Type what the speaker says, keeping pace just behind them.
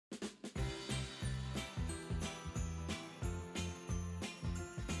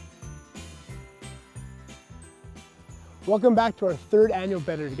Welcome back to our third annual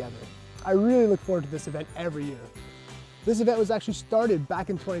Better Together. I really look forward to this event every year. This event was actually started back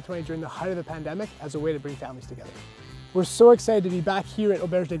in 2020 during the height of the pandemic as a way to bring families together. We're so excited to be back here at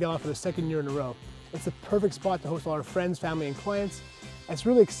Auberge de Gallants for the second year in a row. It's the perfect spot to host all our friends, family, and clients. It's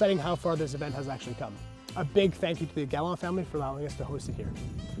really exciting how far this event has actually come. A big thank you to the Gallant family for allowing us to host it here.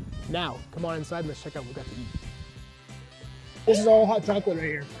 Now, come on inside and let's check out what we got to eat. This is all hot chocolate right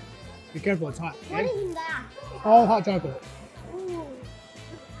here. Be careful, it's hot. What is that? All hot chocolate. Ooh.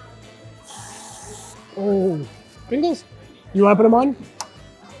 Oh, Pringles? You want to put them on?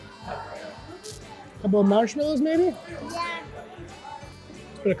 A couple of marshmallows maybe? Yeah.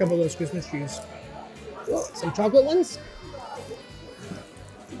 Let's put a couple of those Christmas trees. Some chocolate ones?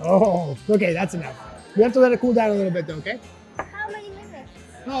 Oh, okay, that's enough. We have to let it cool down a little bit though, okay? How many minutes?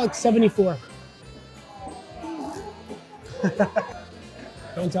 Oh, like 74.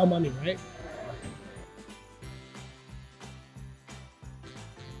 Don't tell mommy, right?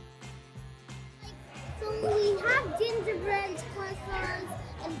 So we have gingerbread, croissants,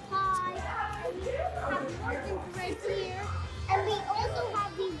 and pie. And we have more gingerbreads here. And we also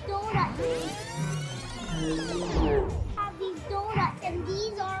have these donuts. And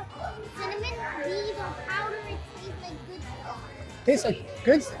these are cinnamon. These are powder. It tastes like good stuff. Tastes like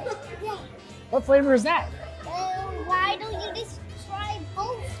good stuff. Yeah. What flavor is that? Why don't you just try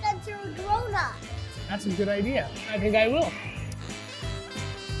both since you're a grown-up? That's a good idea. I think I will.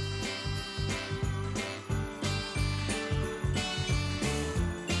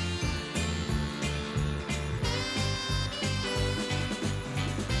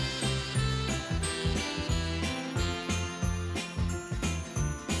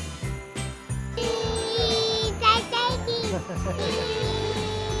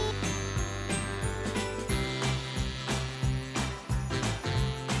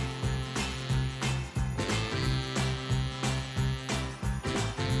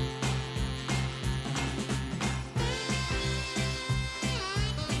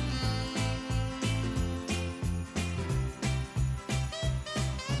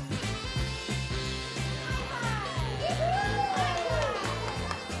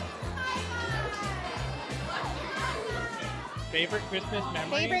 Favorite Christmas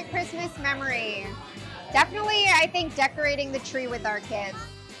memory? Favorite Christmas memory? Definitely, I think decorating the tree with our kids.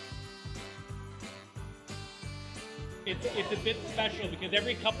 It's a bit special because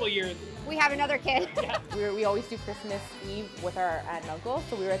every couple years We have another kid. yeah, We always do Christmas Eve with our aunt and uncle.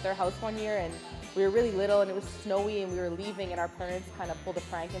 So we were at their house one year and we were really little and it was snowy and we were leaving and our parents kind of pulled a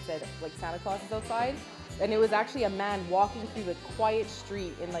prank and said like Santa Claus is outside. And it was actually a man walking through the quiet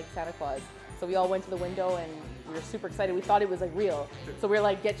street in like Santa Claus. So we all went to the window and we were super excited. We thought it was like real. So we were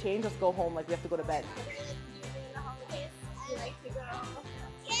like, get changed, let's go home. Like we have to go to bed.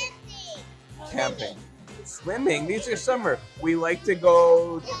 Camping, swimming. These are summer. We like to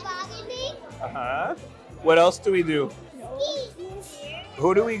go. What else do we do?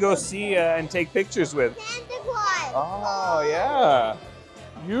 Who do we go see and take pictures with? Santa Claus. Oh yeah.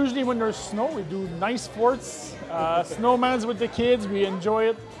 Usually when there's snow, we do nice sports, snowmans with the kids, we enjoy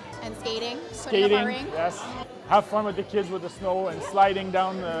it. And skating. Skating, yes. Have fun with the kids with the snow and sliding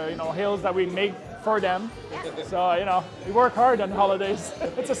down hills that we make for them. So, we work hard on holidays.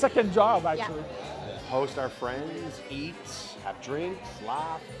 It's a second job, actually. Host our friends, eat, have drinks,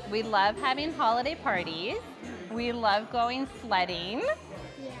 laugh. We love having holiday parties. We love going sledding.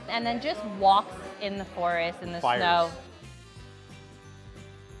 And then just walks in the forest, in the Fires. snow.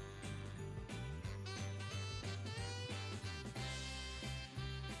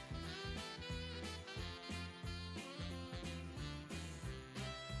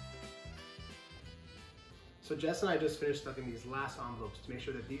 So Jess and I just finished stuffing these last envelopes to make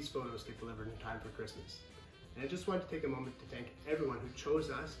sure that these photos get delivered in time for Christmas. And I just wanted to take a moment to thank everyone who chose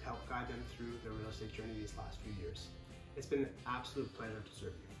us to help guide them through their real estate journey these last few years. It's been an absolute pleasure to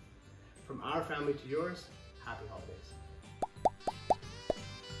serve you. From our family to yours, happy holidays.